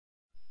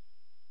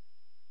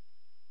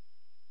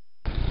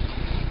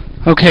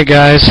Okay,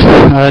 guys,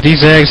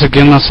 these eggs have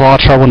given us a lot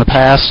of trouble in the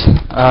past.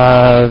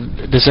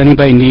 Does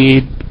anybody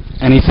need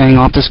anything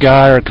off this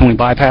guy, or can we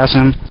bypass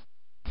him?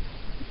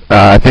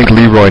 I think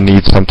Leroy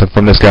needs something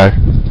from this guy.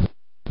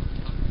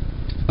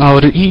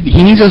 Oh, he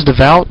needs those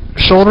devout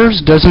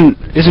shoulders? Isn't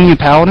he a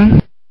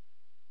paladin?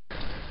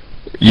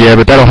 Yeah,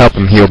 but that'll help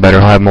him heal better.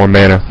 He'll have more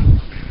mana.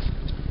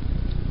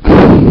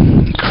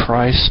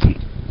 Christ.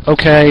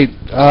 Okay,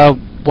 well,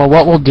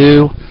 what we'll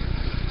do,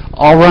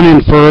 I'll run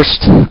in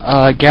first,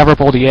 gather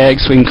up all the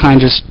eggs so we can kind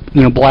of just,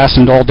 blast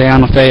them all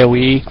down with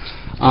AoE.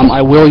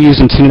 I will use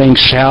Intimidating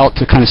Shout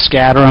to kind of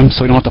scatter them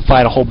so we don't have to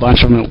fight a whole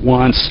bunch of them at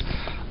once.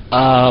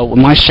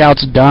 When my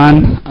shout's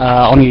done,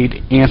 I'll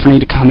need Anthony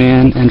to come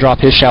in and drop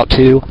his shout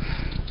too,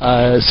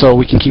 so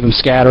we can keep them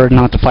scattered and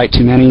not have to fight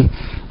too many.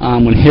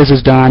 When his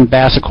is done,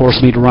 Bass, of course,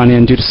 will need to run in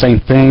and do the same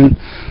thing.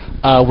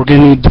 We're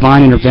going to need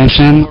Divine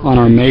Intervention on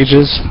our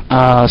mages,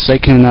 so they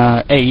can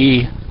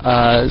AE,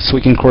 so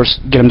we can, of course,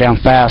 get them down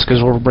fast,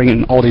 because we're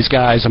bringing all these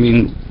guys. I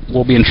mean,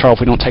 we'll be in trouble if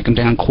we don't take them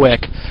down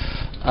quick.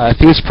 I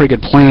think it's a pretty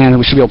good plan, and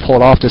we should be able to pull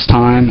it off this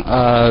time.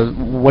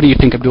 What do you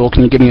think, Abdul?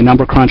 Can you give me a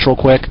number crunch real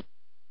quick?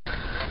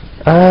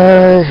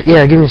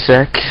 Yeah, give me a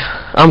sec.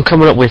 I'm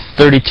coming up with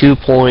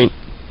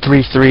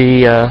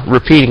 32.33,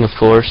 repeating, of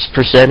course,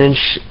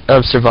 percentage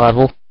of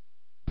survival.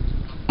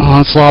 Oh,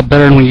 that's a lot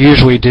better than we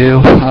usually do.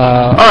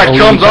 Alright,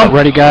 chums up.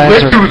 Ready, guys?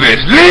 Let's do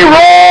this. Leroy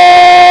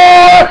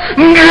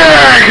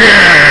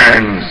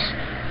Dragons!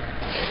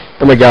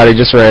 Oh my god, he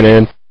just ran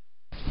in.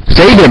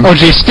 Save him! Oh,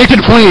 geez, stick to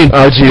the plan.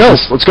 Oh,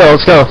 Jesus. Let's go.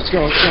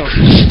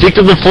 Stick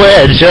to the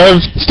plan,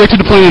 chums. Stick to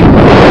the plan.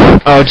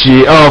 Oh,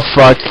 gee. Oh,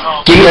 fuck.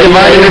 Give me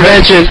Divine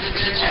Intervention.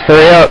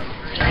 Hurry up.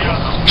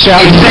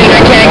 Shout. He's saying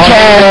I can't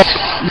cast.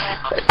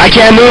 I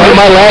can't move. Am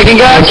I lagging,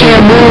 guys? I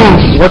can't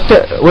move.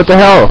 What the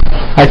hell?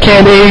 I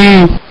can't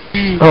AE.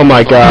 Oh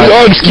my god. The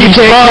eggs keep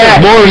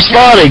spawning. More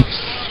spawning.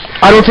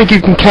 I don't think you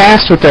can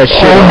cast with that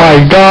shit. Oh my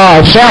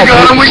god. We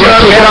got him.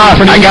 Take it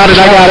off. I got it.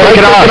 Take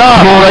it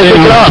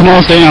off. Come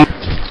on, stay down.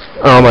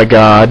 Oh my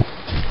god.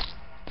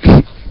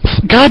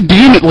 God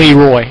damn it,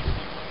 Leroy.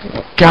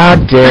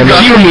 God damn it.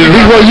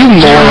 Leroy, you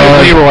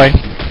moron. Leroy.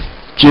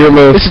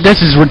 Geomove. This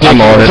is ridiculous.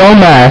 I'm on it. It's all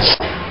mass.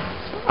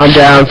 I'm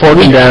down.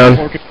 Forking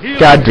down.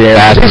 God damn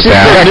it. This is I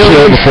got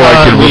killed before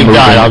I could remove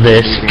died him. on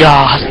this.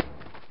 God.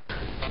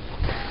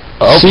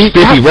 Oh, See,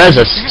 Spiffy, res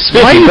us.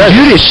 Why do you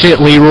do this shit,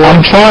 Leroy?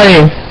 I'm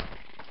trying.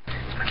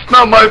 It's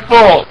not my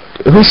fault.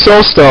 Who's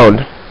soul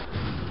stoned?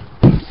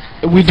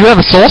 We do have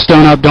a soul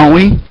stone up, don't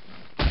we?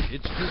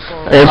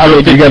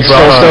 Anthony, do you got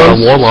soul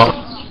stones? Warlock.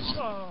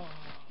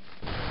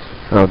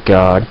 Oh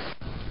god.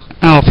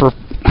 Oh, for...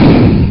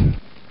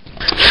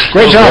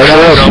 Great job.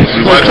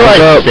 For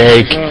Christ's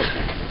sake.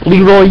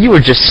 Leroy, you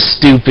were just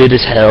stupid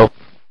as hell.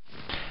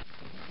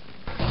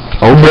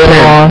 Over.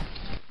 At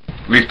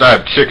least I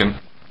have chicken.